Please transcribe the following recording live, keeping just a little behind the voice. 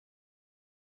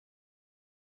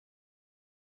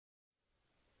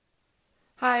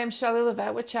Hi, I'm Shelley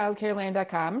Levette with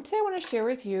childcareland.com. Today I want to share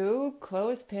with you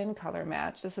Clothespin Color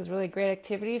Match. This is really a great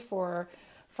activity for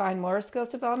fine motor skills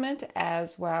development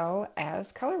as well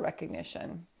as color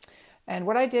recognition. And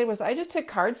what I did was I just took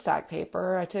cardstock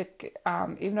paper. I took,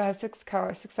 even though I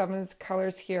have seven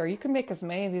colors here, you can make as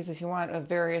many of these as you want of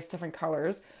various different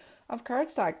colors of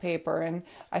cardstock paper. And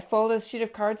I folded a sheet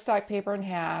of cardstock paper in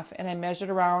half and I measured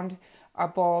around a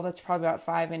bowl that's probably about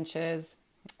 5 inches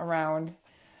around.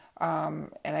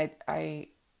 And I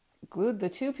glued the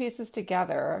two pieces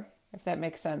together, if that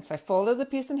makes sense. I folded the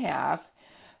piece in half.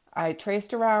 I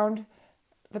traced around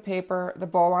the paper, the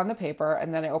bowl on the paper,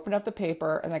 and then I opened up the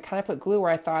paper and I kind of put glue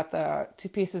where I thought the two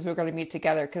pieces were going to meet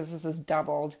together because this is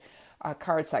doubled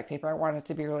cardstock paper. I want it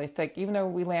to be really thick. Even though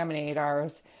we laminate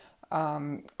ours,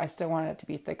 I still want it to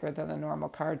be thicker than the normal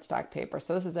cardstock paper.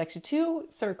 So this is actually two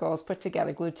circles put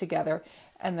together, glued together,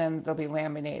 and then they'll be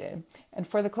laminated. And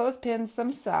for the clothespins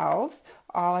themselves,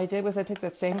 all I did was I took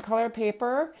that same color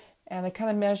paper and I kind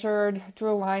of measured,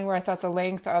 drew a line where I thought the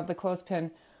length of the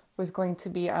clothespin was going to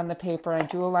be on the paper. I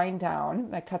drew a line down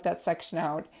and I cut that section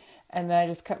out, and then I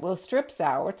just cut little strips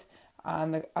out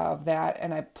of that,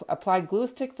 and I applied glue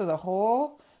stick to the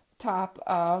whole top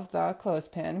of the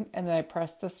clothespin, and then I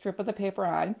pressed the strip of the paper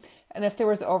on, and if there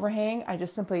was overhang I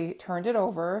just simply turned it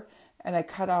over and I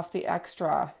cut off the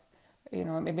extra,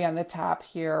 maybe on the top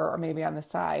here or maybe on the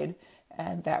side,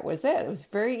 and that was it. It was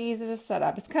very easy to set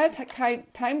up. It's kind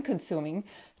of time consuming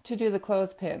to do the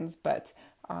clothespins, but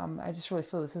I just really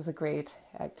feel this is a great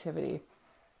activity.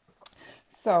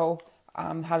 So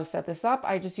how to set this up,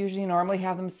 I just usually normally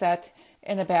have them set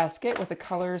in a basket with the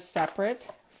colors separate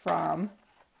from,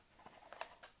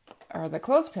 or the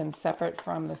clothespins separate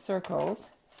from the circles,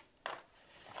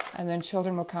 and then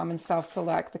children will come and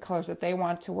self-select the colors that they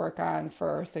want to work on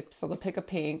first. So they'll pick a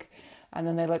pink, and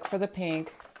then they look for the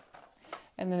pink,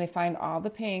 and then they find all the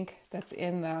pink that's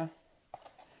in the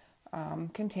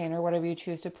container, whatever you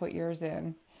choose to put yours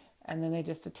in, and then they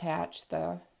just attach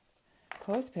the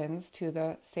clothespins to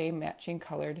the same matching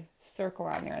colored circle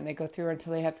on there, and they go through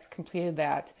until they have completed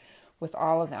that with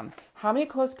all of them. How many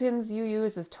clothespins you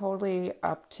use is totally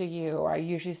up to you. I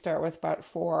usually start with about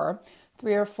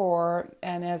 3 or 4,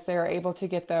 and as they're able to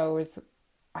get those,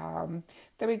 then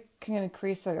we can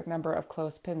increase the number of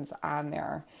clothespins on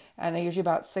there. And I usually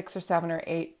about 6 or 7 or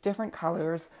 8 different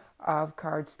colors of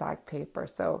cardstock paper.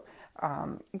 So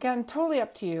again, totally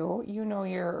up to you. You know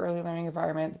your early learning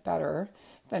environment better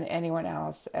than anyone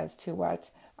else as to what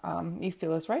you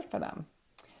feel is right for them.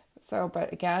 So,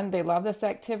 but again, they love this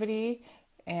activity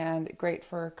and great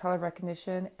for color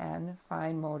recognition and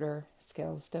fine motor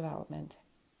skills development.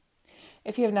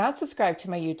 If you have not subscribed to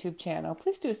my YouTube channel,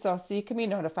 please do so you can be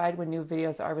notified when new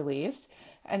videos are released.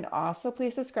 And also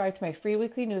please subscribe to my free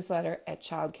weekly newsletter at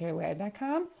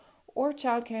childcareland.com or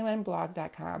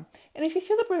childcarelandblog.com. And if you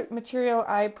feel the material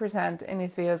I present in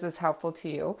these videos is helpful to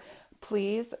you,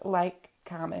 please like,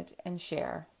 comment, and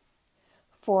share.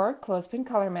 For Clothespin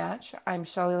Color Match, I'm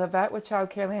Shelley Levette with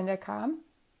childcareland.com,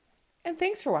 and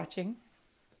thanks for watching.